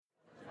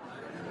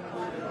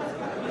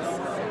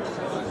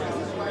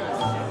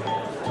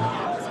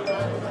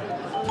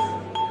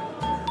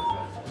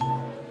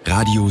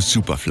Radio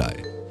Superfly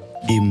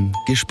im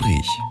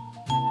Gespräch.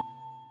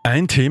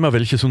 Ein Thema,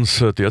 welches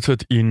uns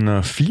derzeit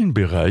in vielen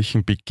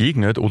Bereichen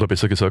begegnet oder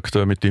besser gesagt,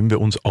 mit dem wir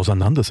uns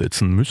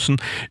auseinandersetzen müssen,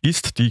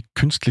 ist die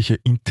künstliche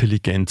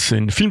Intelligenz.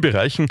 In vielen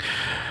Bereichen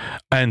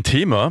ein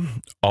Thema,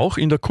 auch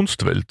in der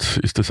Kunstwelt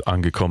ist es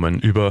angekommen.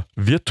 Über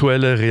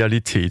virtuelle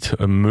Realität,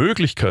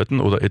 Möglichkeiten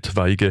oder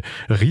etwaige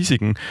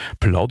Risiken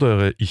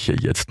plaudere ich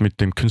jetzt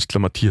mit dem Künstler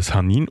Mathias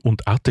Hanin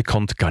und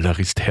Artecont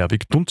Galerist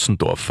Herwig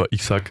Dunzendorfer.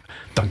 Ich sage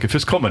danke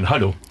fürs Kommen.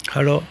 Hallo.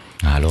 Hallo.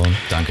 Hallo,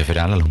 danke für die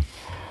Einladung.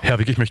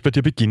 Herwig, ich möchte bei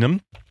dir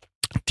beginnen.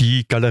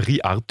 Die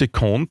Galerie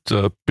Artecont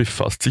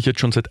befasst sich jetzt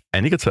schon seit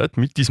einiger Zeit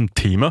mit diesem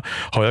Thema.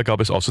 Heuer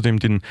gab es außerdem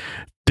den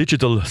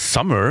Digital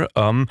Summer.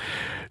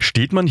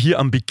 Steht man hier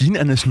am Beginn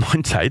eines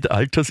neuen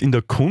Zeitalters in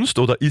der Kunst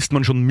oder ist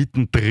man schon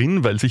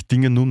mittendrin, weil sich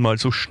Dinge nun mal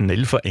so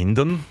schnell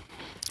verändern?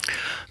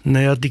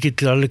 Naja,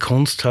 digitale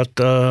Kunst hat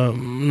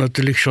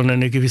natürlich schon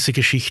eine gewisse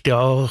Geschichte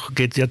auch,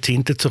 geht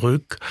Jahrzehnte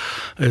zurück.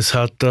 Es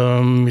hat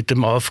mit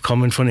dem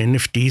Aufkommen von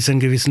NFTs einen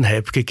gewissen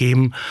Hype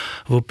gegeben,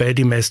 wobei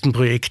die meisten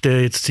Projekte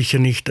jetzt sicher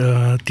nicht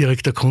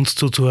direkt der Kunst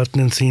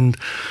zuzuordnen sind,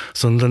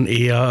 sondern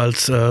eher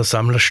als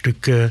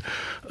Sammlerstücke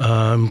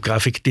im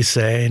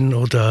Grafikdesign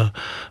oder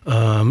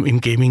im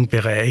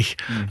Gaming-Bereich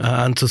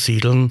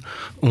anzusiedeln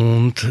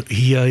und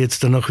hier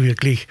jetzt dann auch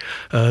wirklich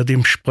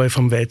den Spreu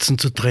vom Weizen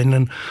zu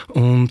trennen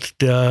und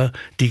der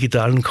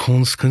digitalen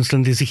Kunst,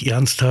 Künstlern, die sich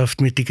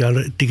ernsthaft mit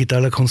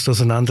digitaler Kunst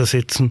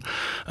auseinandersetzen,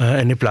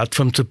 eine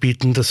Plattform zu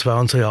bieten. Das war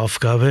unsere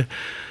Aufgabe.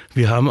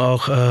 Wir haben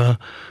auch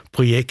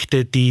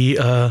Projekte, die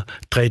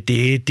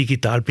 3D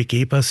digital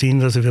begehbar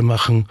sind. Also wir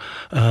machen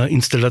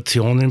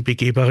Installationen,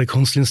 begehbare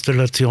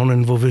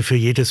Kunstinstallationen, wo wir für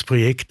jedes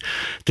Projekt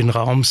den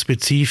Raum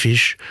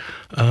spezifisch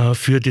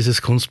für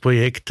dieses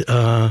Kunstprojekt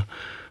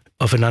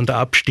aufeinander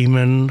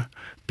abstimmen,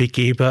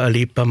 begehbar,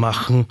 erlebbar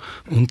machen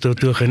und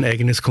dadurch ein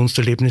eigenes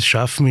Kunsterlebnis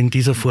schaffen. In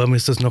dieser Form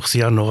ist das noch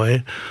sehr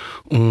neu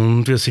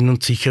und wir sind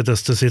uns sicher,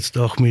 dass das jetzt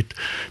auch mit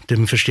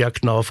dem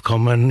verstärkten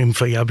Aufkommen im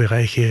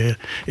VR-Bereich,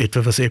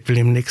 etwa was Apple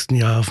im nächsten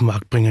Jahr auf den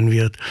Markt bringen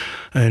wird,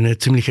 eine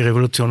ziemliche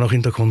Revolution auch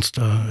in der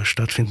Kunst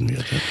stattfinden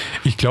wird. Ja.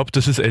 Ich glaube,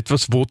 das ist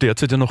etwas, wo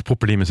derzeit ja noch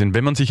Probleme sind.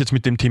 Wenn man sich jetzt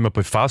mit dem Thema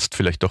befasst,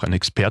 vielleicht auch ein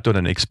Experte oder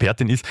eine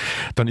Expertin ist,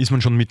 dann ist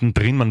man schon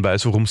mittendrin, man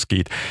weiß, worum es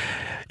geht.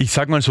 Ich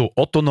sage mal so,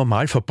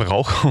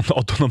 Otto-Normalverbraucher und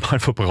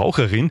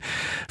Otto-Normalverbraucherin,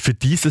 für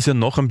die ist das ja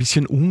noch ein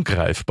bisschen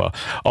ungreifbar.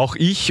 Auch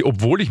ich,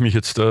 obwohl ich mich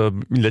jetzt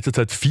in letzter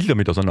Zeit viel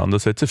damit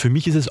auseinandersetze, für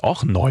mich ist es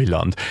auch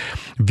Neuland.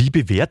 Wie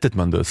bewertet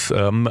man das?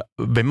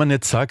 Wenn man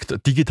jetzt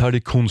sagt,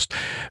 digitale Kunst,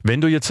 wenn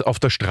du jetzt auf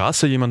der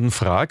Straße jemanden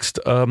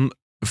fragst,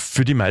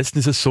 für die meisten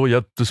ist es so,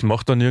 ja, das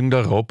macht dann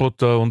irgendein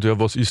Roboter und ja,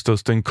 was ist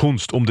das denn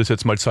Kunst, um das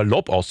jetzt mal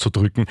salopp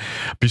auszudrücken.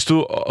 Bist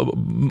du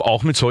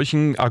auch mit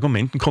solchen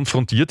Argumenten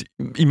konfrontiert,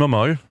 immer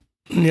mal?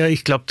 Ja,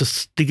 ich glaube,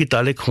 dass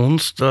digitale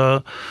Kunst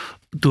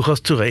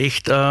durchaus zu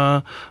Recht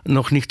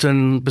noch nicht so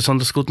einen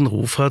besonders guten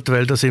Ruf hat,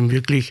 weil das eben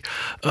wirklich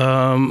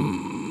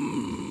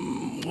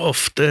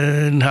oft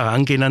ein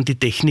Herangehen an die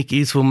Technik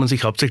ist, wo man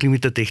sich hauptsächlich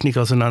mit der Technik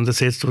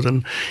auseinandersetzt, wo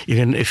dann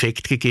irgendein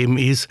Effekt gegeben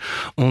ist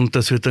und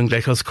das wird dann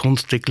gleich als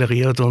Kunst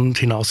deklariert und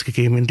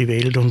hinausgegeben in die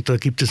Welt und da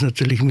gibt es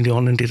natürlich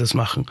Millionen, die das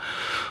machen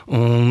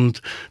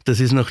und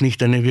das ist noch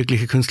nicht eine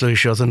wirkliche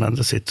künstlerische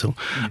Auseinandersetzung.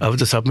 Aber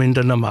das hat man in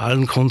der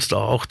normalen Kunst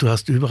auch. Du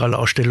hast überall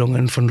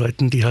Ausstellungen von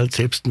Leuten, die halt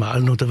selbst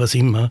malen oder was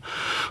immer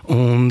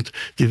und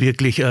die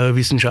wirklich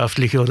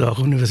wissenschaftliche oder auch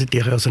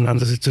universitäre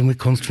Auseinandersetzung mit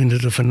Kunst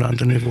findet auf einem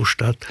anderen Niveau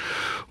statt.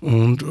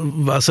 Und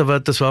das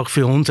war auch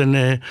für uns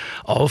eine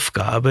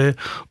Aufgabe,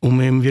 um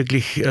eben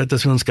wirklich,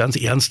 dass wir uns ganz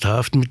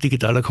ernsthaft mit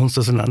digitaler Kunst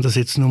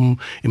auseinandersetzen, um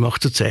eben auch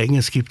zu zeigen,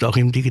 es gibt auch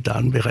im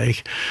digitalen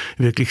Bereich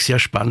wirklich sehr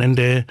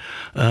spannende,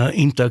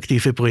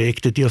 interaktive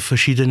Projekte, die auf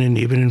verschiedenen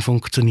Ebenen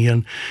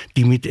funktionieren,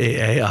 die mit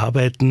AI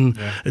arbeiten,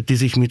 die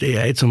sich mit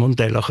AI zum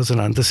Teil auch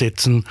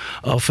auseinandersetzen,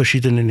 auf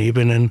verschiedenen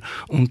Ebenen.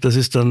 Und das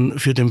ist dann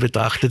für den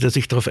Betrachter, der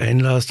sich darauf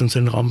einlässt und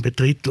seinen Raum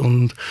betritt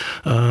und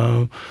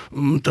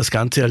das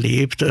Ganze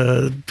erlebt,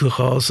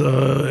 durchaus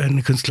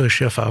eine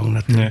künstlerische Erfahrung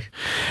natürlich. Ja.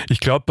 Ich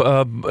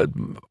glaube,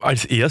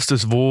 als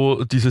erstes,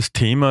 wo dieses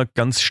Thema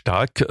ganz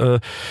stark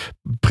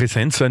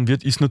präsent sein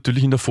wird, ist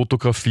natürlich in der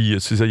Fotografie.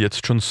 Es ist ja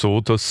jetzt schon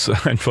so, dass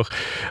einfach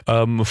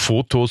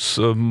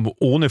Fotos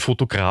ohne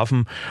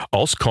Fotografen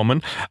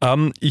auskommen.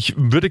 Ich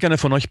würde gerne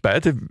von euch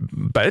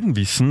beiden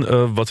wissen,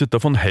 was ihr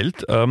davon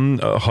hält.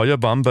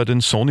 Heuer waren bei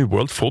den Sony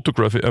World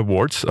Photography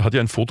Awards, hat ja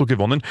ein Foto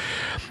gewonnen,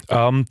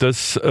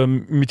 das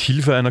mit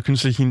Hilfe einer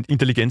künstlichen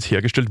Intelligenz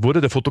hergestellt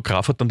wurde. Der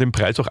Fotograf hat dann den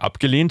Preis auch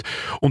abgelehnt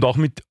und auch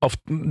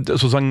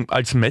sozusagen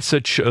als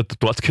Message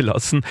dort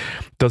gelassen,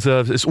 dass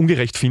er es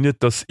ungerecht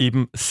findet, dass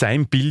eben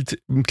sein Bild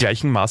im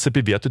gleichen Maße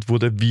bewertet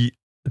wurde wie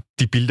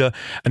die Bilder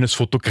eines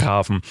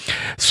Fotografen.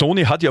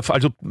 Sony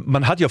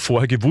man hat ja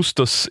vorher gewusst,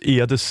 dass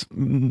er das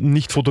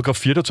nicht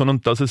fotografiert hat, sondern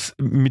dass es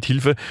mit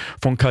Hilfe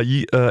von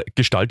KI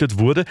gestaltet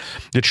wurde.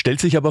 Jetzt stellt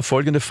sich aber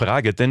folgende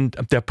Frage, denn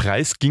der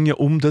Preis ging ja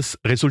um das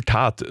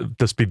Resultat,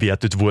 das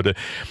bewertet wurde.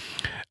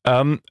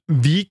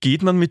 Wie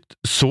geht man mit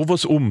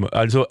sowas um?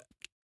 Also,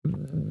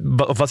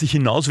 was ich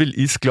hinaus will,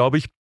 ist, glaube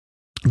ich,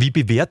 Wie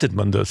bewertet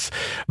man das?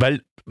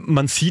 Weil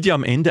man sieht ja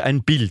am Ende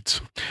ein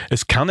Bild.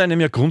 Es kann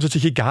einem ja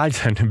grundsätzlich egal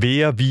sein,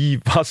 wer, wie,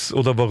 was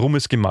oder warum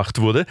es gemacht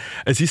wurde.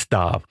 Es ist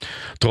da.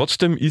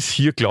 Trotzdem ist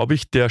hier, glaube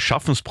ich, der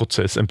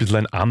Schaffensprozess ein bisschen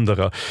ein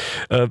anderer.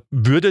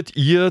 Würdet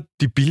ihr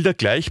die Bilder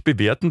gleich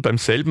bewerten beim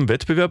selben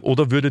Wettbewerb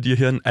oder würdet ihr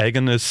hier ein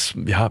eigenes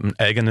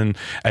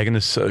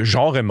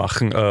Genre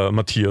machen,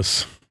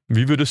 Matthias?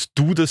 Wie würdest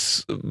du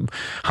das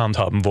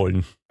handhaben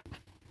wollen?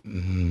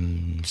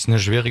 Das ist eine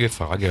schwierige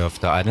Frage. Auf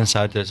der einen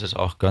Seite ist es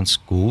auch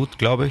ganz gut,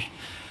 glaube ich,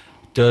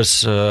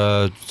 dass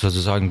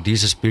sozusagen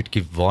dieses Bild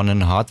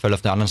gewonnen hat, weil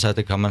auf der anderen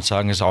Seite kann man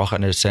sagen, es auch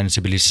eine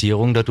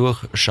Sensibilisierung dadurch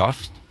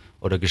schafft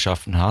oder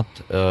geschaffen hat,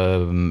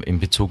 in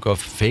Bezug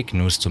auf Fake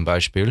News zum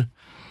Beispiel.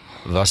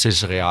 Was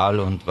ist real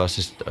und was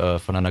ist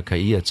von einer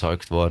KI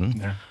erzeugt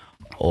worden? Ja.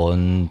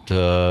 Und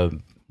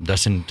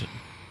das sind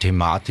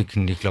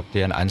Thematiken, die ich glaube,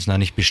 die ein Einzelner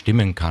nicht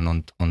bestimmen kann.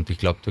 Und ich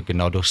glaube,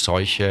 genau durch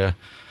solche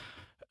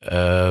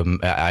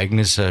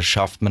Ereignisse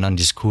schafft man einen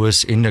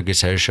Diskurs in der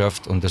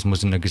Gesellschaft und das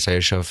muss in der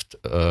Gesellschaft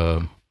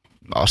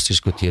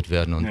ausdiskutiert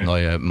werden und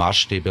neue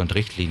Maßstäbe und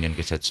Richtlinien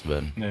gesetzt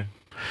werden. Ja.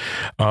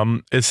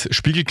 Es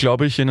spiegelt,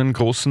 glaube ich, in einem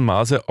großen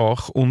Maße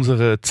auch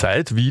unsere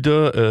Zeit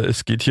wider.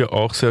 Es geht hier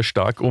auch sehr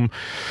stark um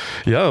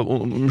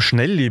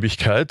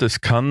Schnelllebigkeit. Es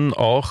kann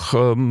auch,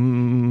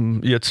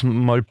 jetzt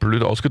mal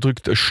blöd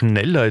ausgedrückt,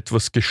 schneller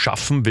etwas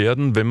geschaffen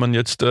werden, wenn man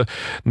jetzt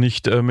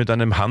nicht mit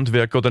einem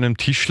Handwerker oder einem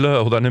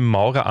Tischler oder einem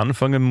Maurer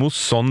anfangen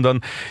muss,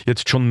 sondern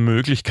jetzt schon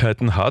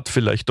Möglichkeiten hat,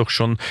 vielleicht auch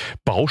schon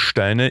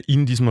Bausteine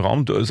in diesem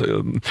Raum.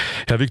 Also,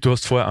 Herwig, du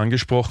hast vorher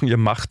angesprochen, ihr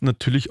macht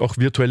natürlich auch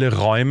virtuelle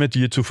Räume,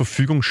 die ihr zur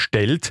Verfügung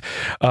stellt,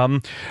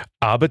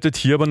 arbeitet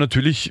hier aber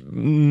natürlich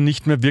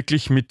nicht mehr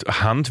wirklich mit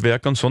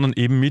Handwerkern, sondern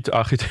eben mit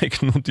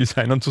Architekten und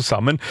Designern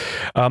zusammen.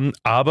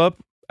 Aber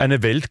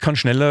eine Welt kann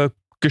schneller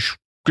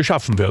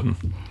geschaffen werden.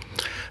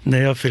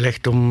 Naja,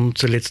 vielleicht um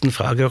zur letzten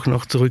Frage auch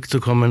noch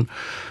zurückzukommen,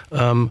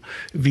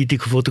 wie die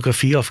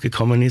Fotografie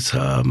aufgekommen ist,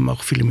 haben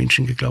auch viele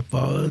Menschen geglaubt,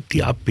 war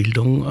die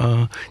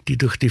Abbildung, die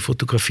durch die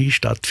Fotografie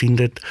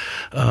stattfindet.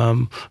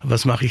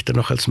 Was mache ich da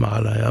noch als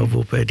Maler? Ja?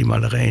 Wobei die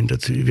Malerei in der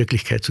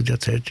Wirklichkeit zu der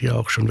Zeit ja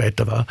auch schon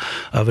weiter war.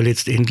 Aber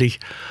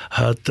letztendlich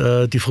hat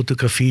die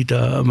Fotografie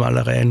der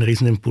Malerei einen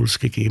Riesenimpuls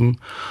gegeben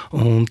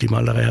und die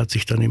Malerei hat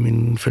sich dann eben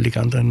in völlig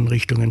anderen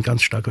Richtungen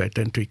ganz stark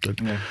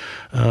weiterentwickelt.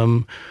 Ja.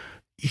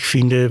 Ich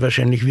finde,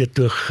 wahrscheinlich wird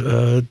durch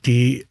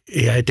die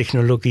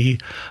AI-Technologie,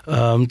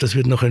 das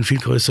wird noch eine viel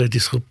größere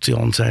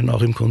Disruption sein,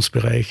 auch im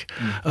Kunstbereich,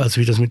 als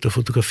wie das mit der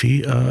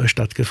Fotografie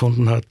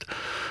stattgefunden hat.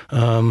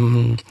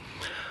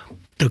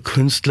 Der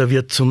Künstler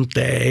wird zum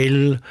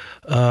Teil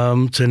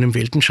zu einem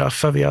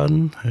Weltenschaffer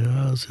werden.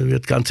 Ja, also er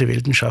wird ganze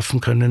Welten schaffen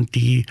können,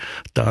 die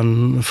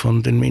dann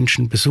von den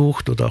Menschen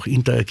besucht oder auch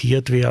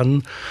interagiert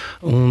werden.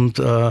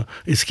 Und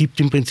es gibt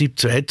im Prinzip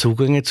zwei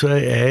Zugänge zur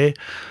AI.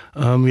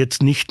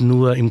 Jetzt nicht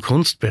nur im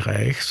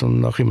Kunstbereich,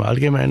 sondern auch im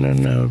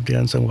Allgemeinen, die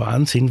einen sagen,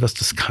 Wahnsinn, was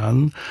das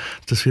kann.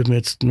 Das wird mir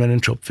jetzt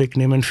meinen Job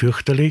wegnehmen,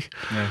 fürchterlich.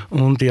 Ja.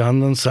 Und die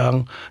anderen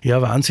sagen, ja,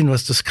 Wahnsinn,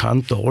 was das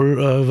kann,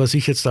 toll, was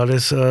ich jetzt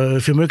alles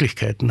für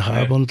Möglichkeiten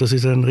habe. Ja. Und das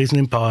ist ein riesen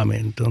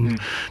Empowerment. Und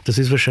das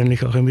ist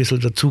wahrscheinlich auch ein bisschen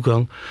der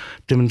Zugang,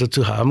 den man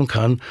dazu haben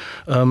kann.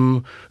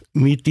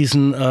 Mit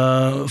diesen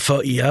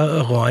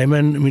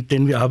VR-Räumen, mit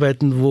denen wir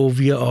arbeiten, wo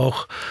wir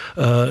auch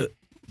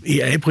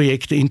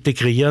AI-Projekte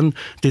integrieren,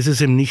 das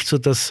ist eben nicht so,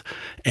 dass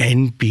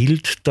ein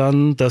Bild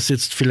dann, das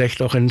jetzt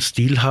vielleicht auch einen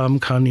Stil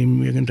haben kann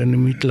in irgendeiner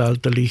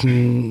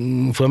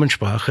mittelalterlichen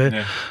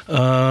Formensprache,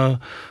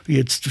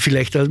 jetzt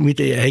vielleicht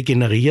mit AI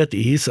generiert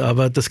ist,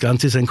 aber das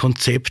Ganze ist ein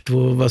Konzept,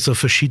 was auf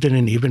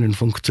verschiedenen Ebenen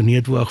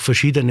funktioniert, wo auch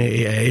verschiedene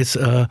AIs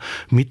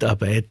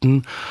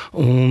mitarbeiten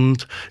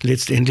und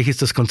letztendlich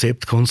ist das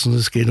Konzept Kunst und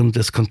es geht um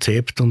das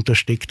Konzept und da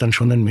steckt dann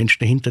schon ein Mensch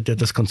dahinter, der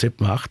das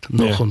Konzept macht,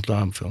 noch unter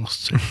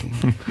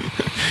Anführungszeichen.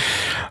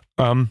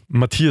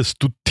 Matthias,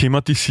 du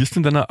thematisierst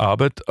in deiner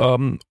Arbeit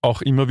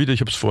auch immer wieder,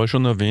 ich habe es vorher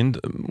schon erwähnt,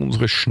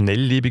 unsere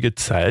schnelllebige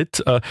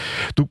Zeit.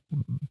 Du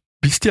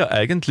bist ja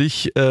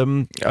eigentlich,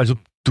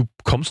 du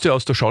kommst ja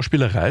aus der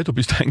Schauspielerei, du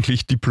bist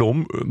eigentlich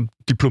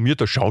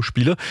diplomierter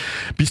Schauspieler,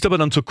 bist aber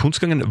dann zur Kunst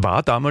gegangen,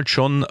 war damals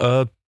schon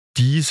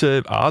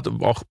diese Art,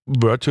 auch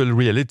Virtual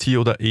Reality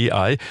oder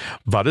AI,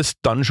 war das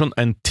dann schon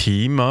ein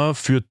Thema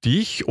für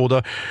dich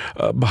oder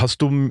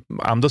hast du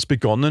anders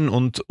begonnen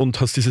und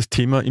hast dieses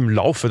Thema im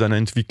Laufe deiner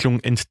Entwicklung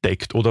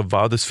entdeckt oder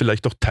war das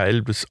vielleicht auch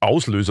Teil des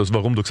Auslösers,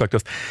 warum du gesagt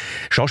hast,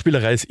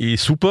 Schauspielerei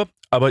ist super,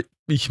 aber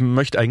ich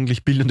möchte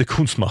eigentlich bildende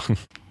Kunst machen?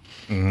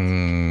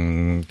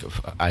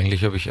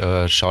 Eigentlich habe ich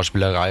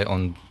Schauspielerei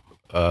und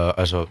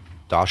also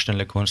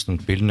darstellende Kunst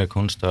und bildende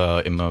Kunst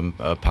immer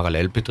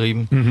parallel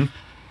betrieben. Mhm.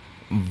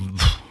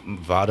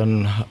 War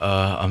dann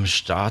am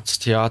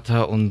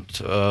Staatstheater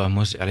und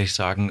muss ehrlich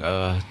sagen,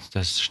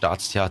 das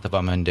Staatstheater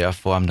war mir in der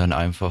Form dann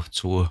einfach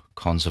zu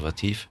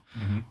konservativ.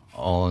 Mhm.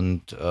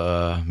 Und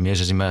mir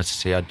ist es immer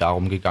sehr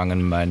darum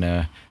gegangen,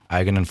 meine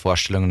eigenen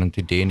Vorstellungen und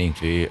Ideen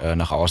irgendwie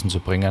nach außen zu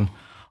bringen.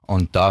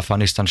 Und da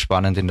fand ich es dann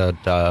spannend, in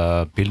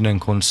der bildenden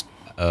Kunst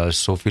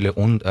so viele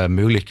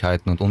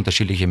Möglichkeiten und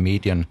unterschiedliche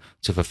Medien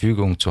zur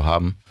Verfügung zu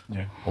haben,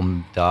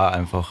 um da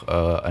einfach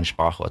ein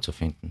Sprachrohr zu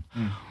finden.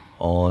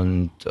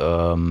 Und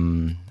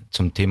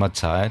zum Thema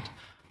Zeit,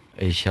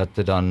 ich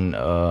hatte dann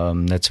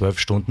eine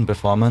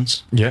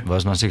 12-Stunden-Performance,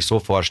 was man sich so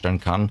vorstellen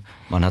kann.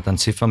 Man hat ein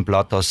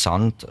Ziffernblatt aus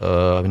Sand in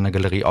einer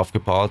Galerie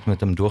aufgebaut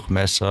mit einem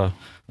Durchmesser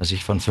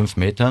von 5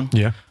 Metern.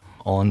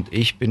 Und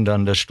ich bin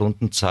dann der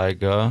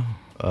Stundenzeiger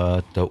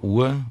der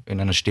Uhr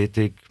in einer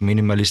stetig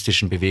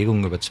minimalistischen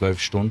Bewegung über 12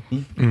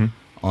 Stunden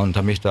und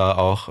habe mich da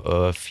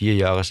auch 4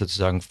 Jahre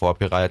sozusagen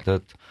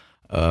vorbereitet,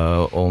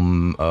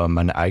 um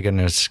mein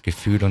eigenes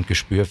Gefühl und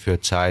Gespür für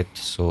Zeit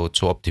so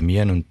zu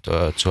optimieren und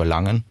zu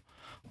erlangen.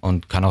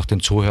 Und kann auch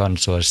den Zuhörern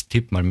so als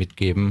Tipp mal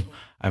mitgeben,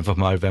 einfach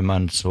mal, wenn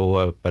man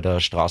so bei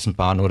der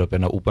Straßenbahn oder bei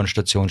einer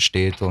U-Bahn-Station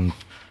steht und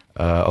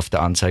auf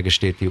der Anzeige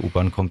steht, die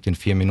U-Bahn kommt in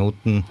 4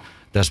 Minuten,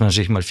 dass man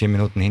sich mal 4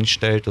 Minuten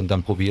hinstellt und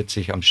dann probiert,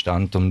 sich am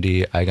Stand um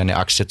die eigene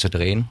Achse zu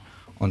drehen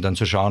und dann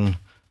zu schauen,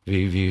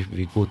 wie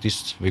gut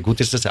ist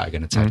das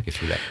eigene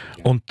Zeitgefühl.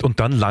 Und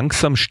dann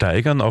langsam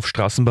steigern auf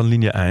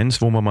Straßenbahnlinie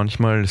 1, wo man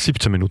manchmal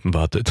 17 Minuten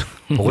wartet.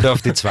 Oder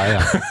auf die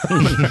Zweier.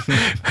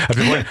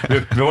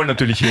 wir wollen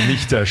natürlich hier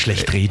nicht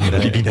schlecht reden über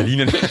die Wiener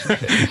Linien,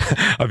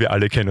 aber wir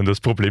alle kennen das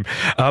Problem.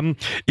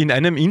 In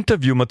einem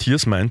Interview,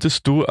 Matthias,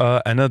 meintest du,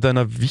 einer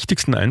deiner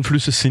wichtigsten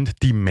Einflüsse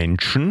sind die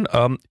Menschen.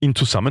 Im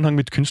Zusammenhang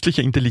mit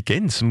künstlicher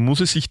Intelligenz,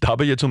 muss es sich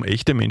dabei jetzt um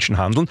echte Menschen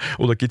handeln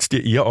oder geht es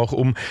dir eher auch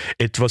um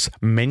etwas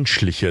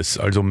Menschliches?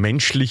 Also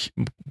menschlich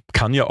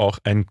kann ja auch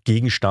ein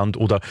Gegenstand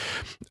oder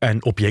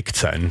ein Objekt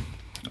sein.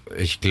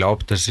 Ich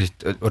glaube, ich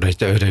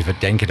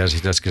denke, dass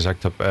ich das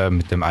gesagt habe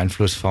mit dem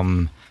Einfluss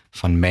von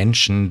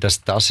Menschen,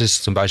 dass das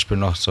ist zum Beispiel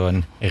noch so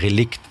ein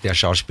Relikt der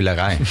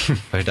Schauspielerei,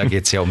 weil da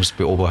geht es ja ums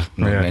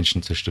Beobachten und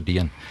Menschen zu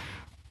studieren.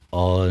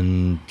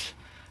 Und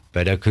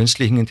bei der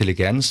künstlichen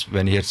Intelligenz,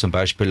 wenn ich jetzt zum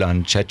Beispiel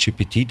an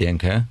ChatGPT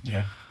denke,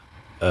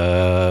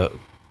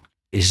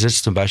 ist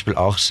es zum Beispiel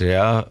auch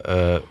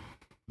sehr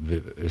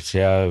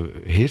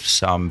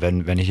hilfsam,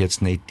 wenn ich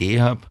jetzt eine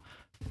Idee habe,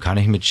 kann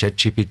ich mit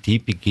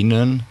ChatGPT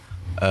beginnen,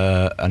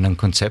 an einem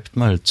Konzept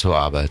mal zu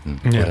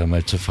arbeiten oder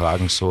mal zu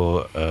fragen,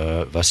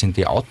 was sind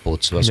die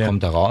Outputs, was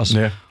kommt da raus?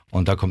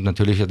 Und da kommt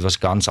natürlich etwas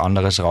ganz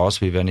anderes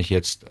raus, wie wenn ich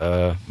jetzt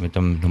mit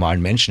einem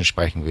normalen Menschen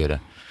sprechen würde.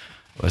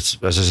 Also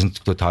es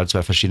sind total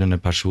 2 verschiedene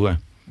Paar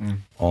Schuhe.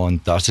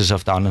 Und das ist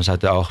auf der anderen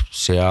Seite auch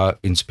sehr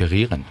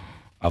inspirierend,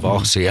 aber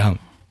auch sehr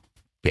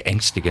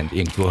beängstigend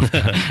irgendwo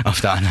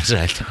auf der anderen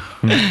Seite.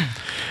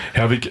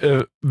 Herwig,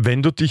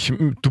 wenn du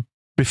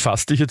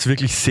befasst dich jetzt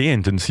wirklich sehr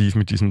intensiv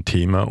mit diesem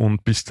Thema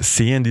und bist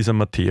sehr in dieser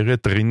Materie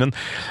drinnen.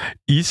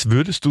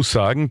 Würdest du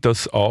sagen,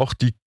 dass auch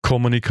die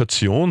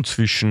Kommunikation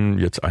zwischen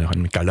jetzt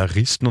einem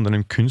Galeristen und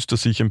einem Künstler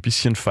sich ein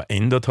bisschen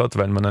verändert hat,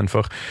 weil man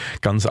einfach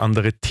ganz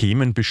andere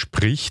Themen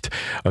bespricht?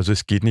 Also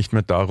es geht nicht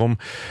mehr darum,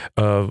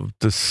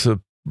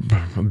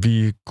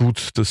 wie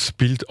gut das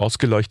Bild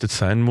ausgeleuchtet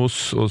sein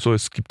muss. Also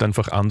es gibt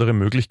einfach andere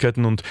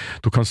Möglichkeiten und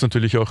du kannst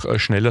natürlich auch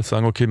schneller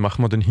sagen, okay,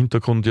 machen wir den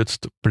Hintergrund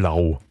jetzt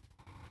blau.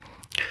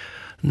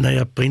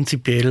 Naja,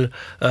 prinzipiell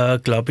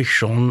glaube ich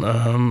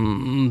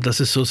schon, dass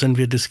es so sein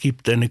wird, es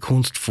gibt eine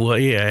Kunst vor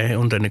AI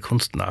und eine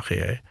Kunst nach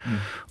AI.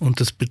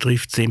 Und das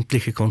betrifft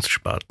sämtliche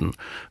Kunstsparten,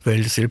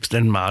 weil selbst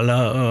ein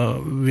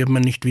Maler, wird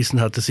man nicht wissen,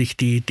 hat er sich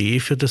die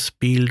Idee für das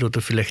Bild oder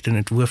vielleicht einen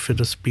Entwurf für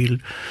das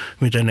Bild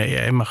mit einer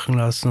AI machen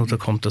lassen oder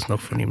kommt das noch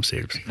von ihm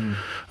selbst.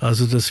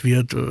 Also das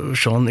wird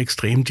schon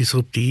extrem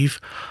disruptiv,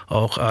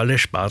 auch alle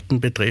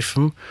Sparten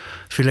betreffen.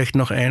 Vielleicht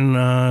noch ein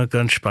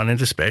ganz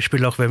spannendes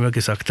Beispiel, auch weil wir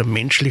gesagt haben,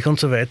 menschlich und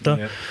so weiter.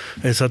 Ja.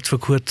 Es hat vor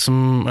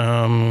kurzem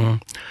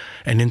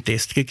einen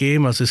Test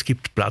gegeben, also es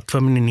gibt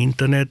Plattformen im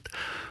Internet,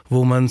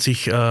 wo man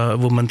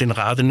den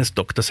Rat eines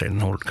Doktors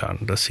einholen kann.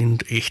 Das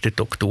sind echte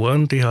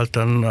Doktoren, die halt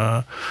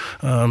dann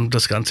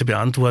das Ganze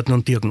beantworten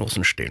und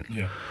Diagnosen stellen.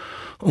 Ja.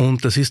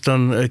 Und das ist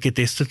dann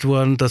getestet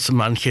worden, dass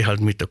manche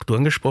halt mit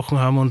Doktoren gesprochen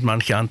haben und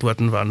manche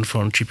Antworten waren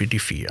von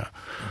GPT-4.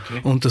 Okay.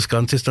 Und das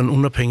Ganze ist dann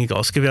unabhängig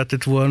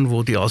ausgewertet worden,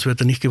 wo die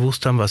Auswerter nicht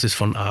gewusst haben, was ist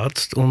von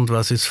Arzt und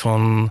was ist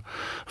von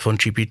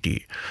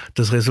GPT.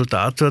 Das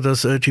Resultat war,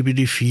 dass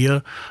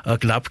GPT-4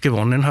 knapp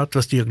gewonnen hat,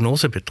 was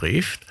Diagnose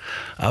betrifft,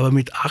 aber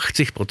mit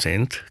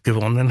 80%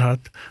 gewonnen hat,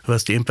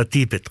 was die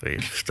Empathie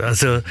betrifft.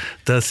 Also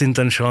das sind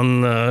dann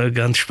schon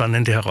ganz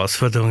spannende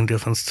Herausforderungen, die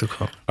auf uns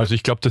zukommen. Also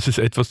ich glaube, das ist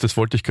etwas, das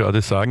wollte ich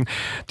gerade sagen,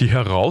 die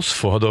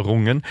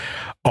Herausforderungen,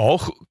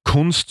 auch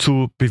Kunst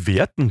zu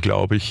bewerten,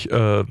 glaube ich,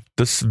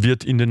 das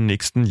wird in den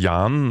nächsten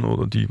Jahren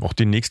oder auch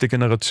die nächste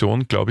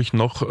Generation, glaube ich,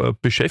 noch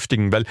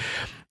beschäftigen, weil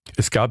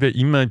es gab ja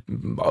immer,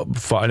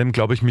 vor allem,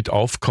 glaube ich, mit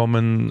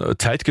Aufkommen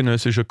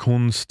zeitgenössischer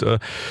Kunst,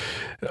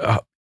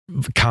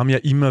 kam ja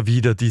immer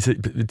wieder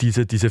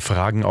diese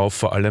Fragen auf,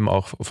 vor allem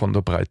auch von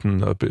der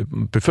breiten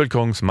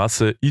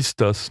Bevölkerungsmasse, ist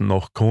das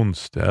noch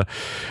Kunst? Ja.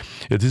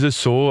 Jetzt ist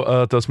es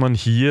so, dass man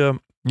hier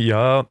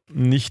ja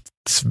nicht,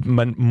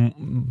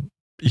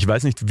 Ich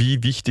weiß nicht,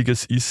 wie wichtig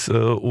es ist,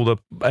 oder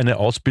eine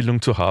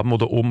Ausbildung zu haben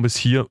oder ob es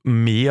hier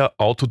mehr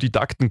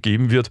Autodidakten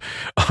geben wird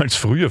als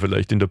früher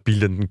vielleicht in der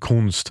bildenden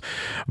Kunst,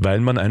 weil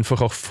man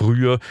einfach auch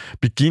früher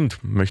beginnt.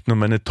 Ich möchte nur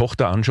meine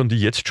Tochter anschauen, die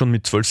jetzt schon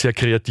mit 12 sehr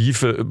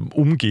kreativ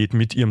umgeht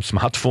mit ihrem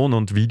Smartphone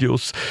und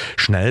Videos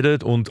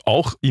schneidet und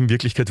auch in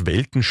Wirklichkeit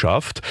Welten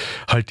schafft,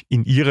 halt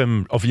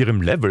auf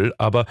ihrem Level,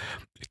 aber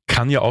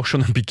kann ja auch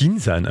schon ein Beginn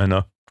sein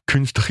einer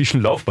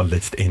künstlerischen Laufbahn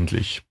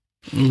letztendlich.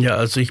 Ja,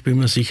 also ich bin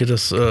mir sicher,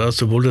 dass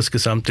sowohl das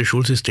gesamte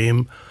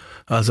Schulsystem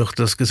als auch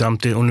das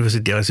gesamte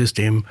universitäre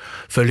System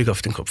völlig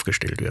auf den Kopf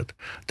gestellt wird.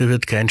 Da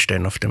wird kein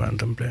Stein auf dem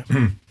anderen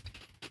bleiben.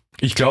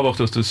 Ich glaube auch,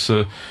 dass das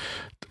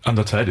an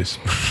der Zeit ist.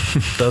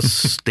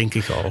 Das denke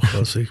ich auch.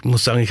 Also ich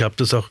muss sagen, ich habe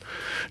das auch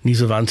nie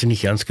so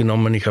wahnsinnig ernst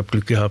genommen. Ich habe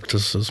Glück gehabt,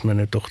 dass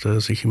meine Tochter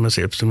sich immer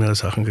selbst um ihre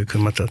Sachen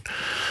gekümmert hat.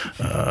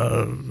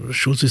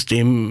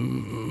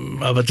 Schulsystem,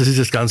 aber das ist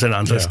jetzt ganz ein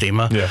anderes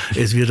Thema. Ja.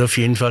 Es wird auf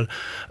jeden Fall,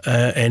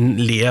 ein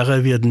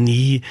Lehrer wird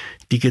nie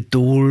die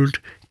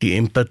Geduld, die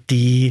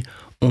Empathie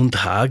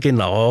und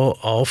haargenau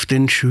auf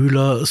den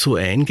Schüler so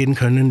eingehen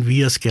können,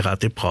 wie er es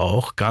gerade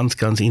braucht, ganz,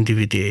 ganz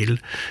individuell,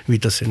 wie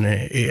das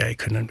eine AI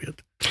können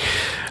wird.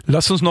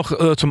 Lass uns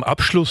noch zum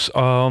Abschluss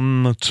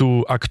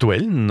zu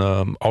aktuellen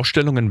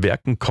Ausstellungen,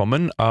 Werken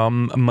kommen.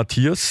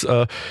 Matthias,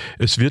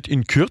 es wird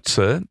in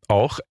Kürze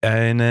auch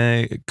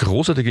eine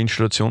großartige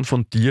Installation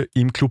von dir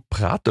im Club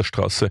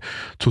Praterstraße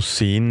zu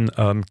sehen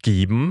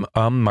geben.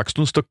 Magst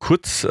du uns da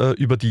kurz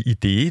über die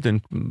Idee,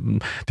 den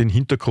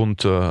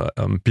Hintergrund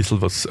ein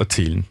bisschen was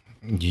erzählen?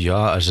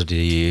 Ja, also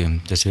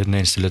das wird eine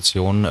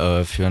Installation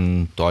für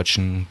einen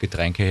deutschen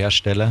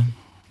Getränkehersteller.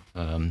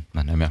 Kein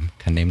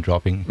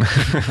Name-Dropping.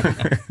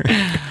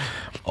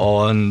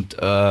 Und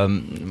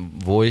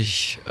wo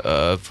ich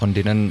von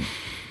denen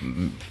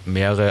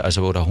mehrere,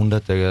 oder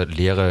hunderte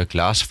leere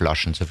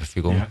Glasflaschen zur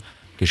Verfügung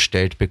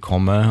gestellt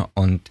bekomme.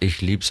 Und ich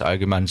liebe es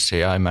allgemein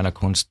sehr, in meiner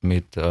Kunst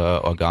mit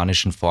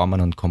organischen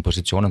Formen und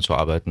Kompositionen zu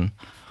arbeiten.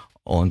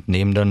 Und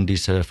nehme dann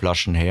diese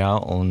Flaschen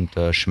her und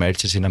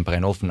schmelze sie in einen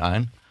Brennofen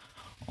ein.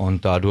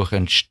 Und dadurch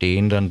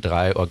entstehen dann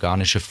 3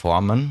 organische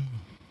Formen,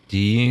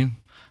 die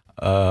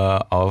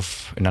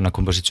in einer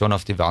Komposition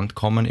auf die Wand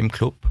kommen im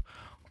Club.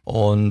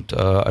 Und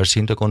als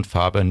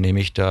Hintergrundfarbe nehme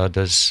ich da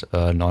das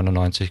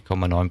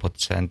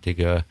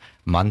 99,9%ige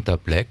Manta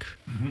Black,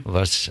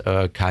 was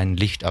kein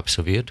Licht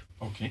absorbiert.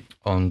 Okay.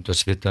 Und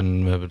das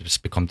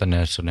bekommt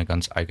dann so eine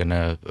ganz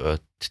eigene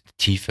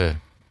Tiefe.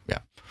 Ja.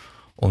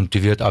 Und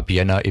die wird ab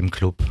Jänner im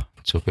Club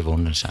zu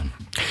bewundern sein.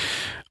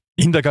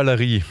 In der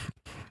Galerie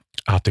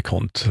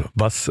Artecont.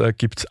 Was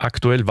gibt's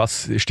aktuell?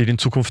 Was steht in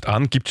Zukunft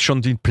an? Gibt es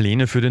schon die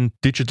Pläne für den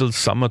Digital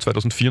Summer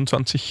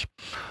 2024?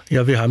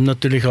 Ja, wir haben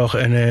natürlich auch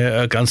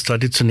eine ganz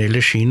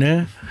traditionelle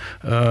Schiene.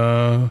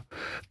 Da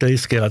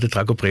ist gerade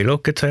Drago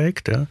Prelog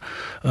gezeigt. Ja.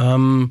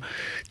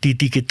 Die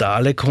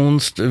digitale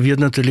Kunst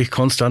wird natürlich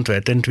konstant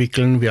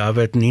weiterentwickeln. Wir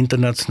arbeiten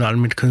international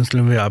mit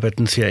Künstlern, wir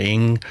arbeiten sehr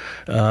eng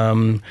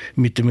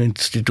mit dem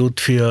Institut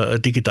für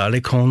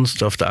digitale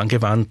Kunst auf der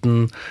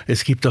angewandten.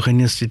 Es gibt auch ein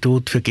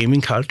Institut für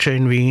Gaming Culture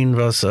in Wien,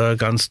 was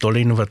ganz tolle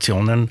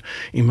Innovationen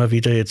immer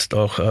wieder jetzt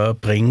auch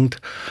bringt.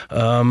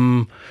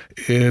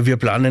 Wir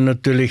planen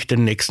natürlich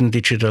den nächsten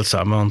Digital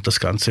Summer und das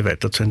Ganze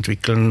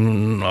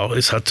weiterzuentwickeln.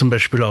 Es hat zum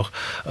Beispiel auch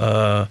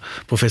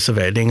Professor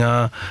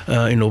Weidinger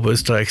in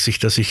Oberösterreich sich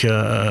da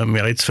sicher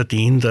Merits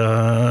verdient,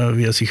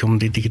 wie er sich um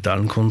die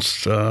digitalen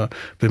Kunst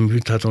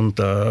bemüht hat und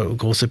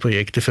große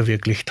Projekte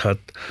verwirklicht hat.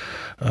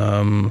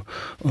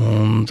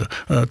 Und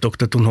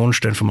Dr. Thun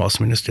Hohenstein vom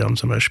Außenministerium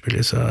zum Beispiel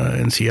ist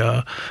ein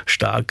sehr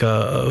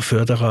starker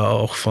Förderer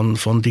auch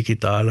von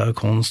digitaler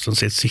Kunst und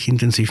setzt sich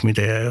intensiv mit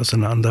AI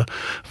auseinander,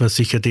 was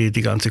sicher die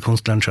ganze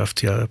Kunstlandschaft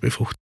sehr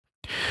befruchtet.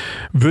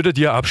 Würdet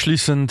ihr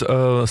abschließend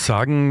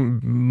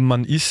sagen,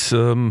 man ist,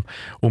 um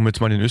jetzt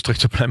mal in Österreich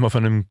zu bleiben, auf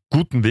einem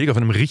guten Weg, auf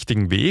einem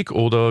richtigen Weg,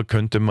 oder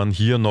könnte man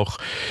hier noch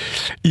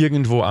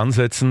irgendwo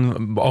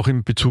ansetzen, auch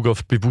in Bezug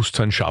auf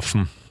Bewusstsein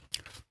schaffen?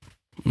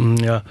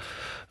 Ja,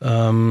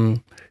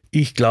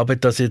 ich glaube,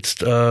 dass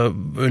jetzt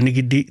eine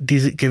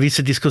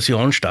gewisse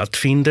Diskussion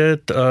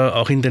stattfindet,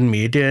 auch in den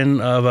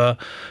Medien, aber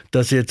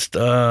dass jetzt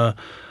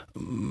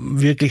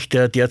wirklich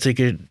der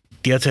derzeitige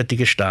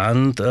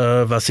Stand,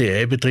 was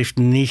AI betrifft,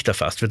 nicht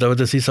erfasst wird. Aber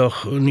das ist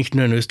auch nicht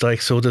nur in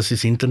Österreich so, das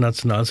ist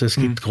international. Also es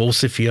gibt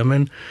große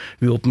Firmen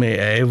wie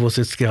OpenAI, wo es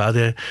jetzt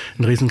gerade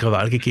einen riesen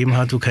Krawall gegeben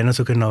hat, wo keiner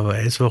so genau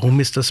weiß, warum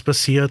ist das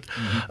passiert,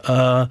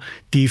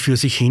 die für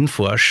sich hin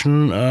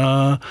forschen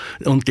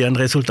und deren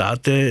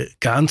Resultate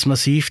ganz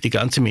massiv die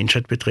ganze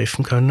Menschheit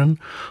betreffen können.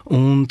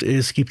 Und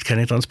es gibt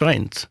keine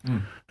Transparenz.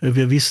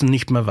 Wir wissen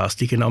nicht mal, was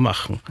die genau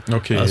machen.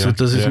 Okay, also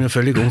das ist mir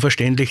völlig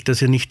unverständlich, dass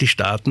ja nicht die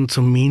Staaten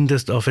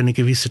zumindest auf eine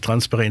gewisse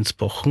Transparenz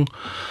pochen.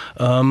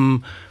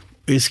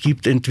 Es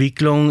gibt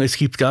Entwicklung, es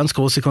gibt ganz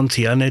große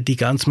Konzerne, die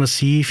ganz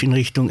massiv in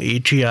Richtung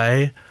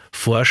AGI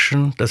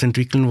forschen, das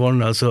entwickeln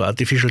wollen, also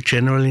Artificial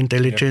General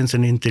Intelligence,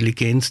 eine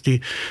Intelligenz,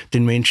 die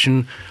den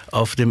Menschen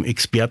auf dem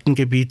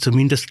Expertengebiet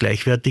zumindest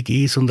gleichwertig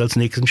ist und als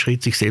nächsten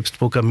Schritt sich selbst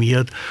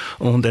programmiert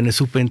und eine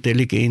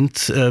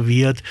Superintelligenz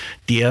wird,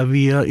 der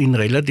wir in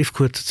relativ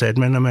kurzer Zeit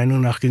meiner Meinung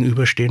nach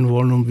gegenüberstehen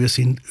wollen, und wir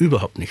sind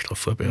überhaupt nicht darauf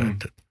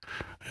vorbereitet.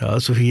 Ja,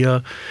 also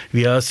hier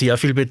sehr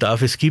viel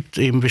Bedarf. Es gibt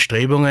eben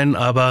Bestrebungen,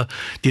 aber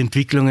die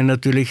Entwicklungen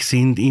natürlich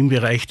sind im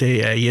Bereich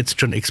der AI jetzt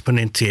schon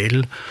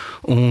exponentiell,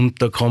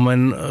 und da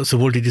kommen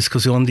sowohl die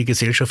Diskussionen, die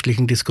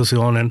gesellschaftlichen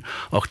Diskussionen,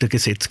 auch der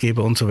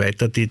Gesetzgeber und so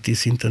weiter, die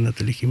sind dann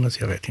natürlich immer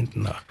sehr weit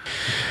hinten nach.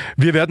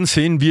 Wir werden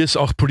sehen, wie es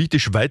auch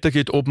politisch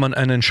weitergeht, ob man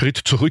einen Schritt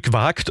zurück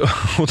wagt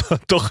oder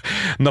doch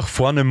nach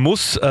vorne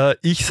muss.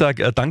 Ich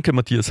sage danke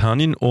Mathias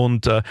Hanin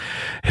und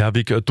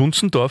Herwig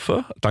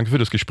Dunzendorfer. Danke für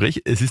das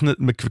Gespräch.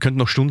 Wir könnten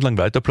noch stundenlang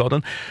weiter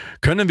plaudern.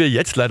 Können wir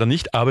jetzt leider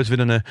nicht, aber es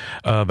wird eine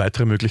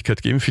weitere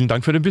Möglichkeit geben. Vielen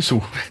Dank für den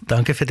Besuch.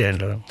 Danke für die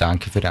Einladung.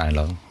 Danke für die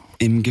Einladung.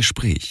 Im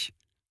Gespräch.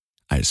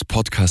 Als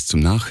Podcast zum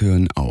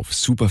Nachhören auf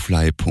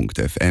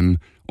superfly.fm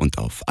und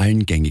auf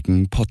allen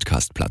gängigen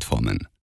Podcast-Plattformen.